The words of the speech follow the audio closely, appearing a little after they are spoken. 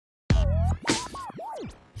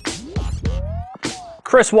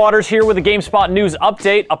Chris Waters here with a Gamespot news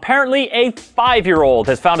update. Apparently, a 5-year-old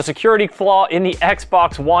has found a security flaw in the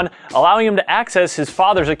Xbox One, allowing him to access his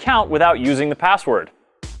father's account without using the password.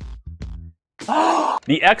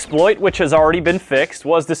 The exploit, which has already been fixed,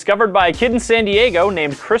 was discovered by a kid in San Diego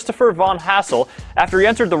named Kristoffer Von Hassel after he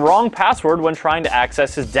entered the wrong password when trying to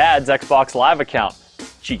access his dad's Xbox Live account.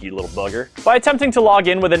 Cheeky little bugger. By attempting to log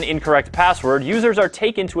in with an incorrect password, users are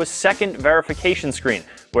taken to a second verification screen,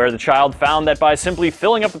 where the child found that by simply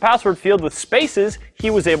filling up the password field with spaces,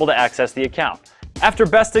 he was able to access the account. After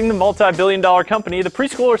besting the multi-billion-dollar company, the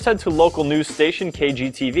preschooler said to local news station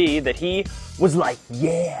KGTV that he was like,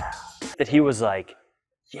 yeah. That he was like,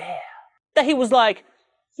 yeah. That he was like,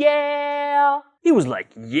 yeah. He was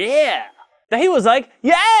like, yeah. That he was like,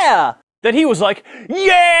 yeah. That he was like,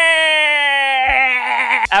 yeah!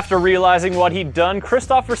 After realizing what he'd done,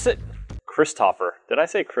 Kristoffer said... Kristoffer. Did I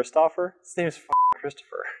say Kristoffer? His name is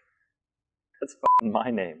Kristoffer. That's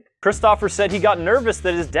my name. Kristoffer said he got nervous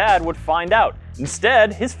that his dad would find out.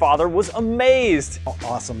 Instead, his father was amazed. How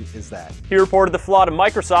awesome is that? He reported the flaw to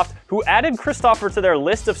Microsoft, who added Kristoffer to their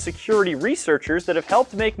list of security researchers that have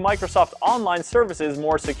helped make Microsoft online services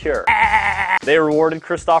more secure. They rewarded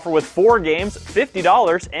Kristoffer with 4 games,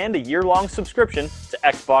 $50, and a year-long subscription to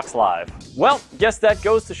Xbox Live. Well, guess that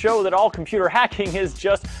goes to show that all computer hacking is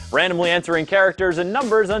just randomly entering characters and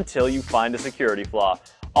numbers until you find a security flaw.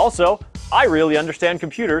 Also, I really understand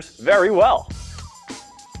computers very well.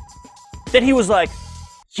 That he was like,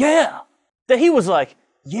 yeah. That he was like,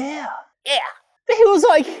 yeah. Yeah. That he was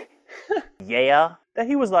like, yeah. That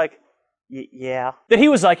he was like, yeah. That he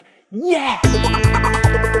was like, yeah.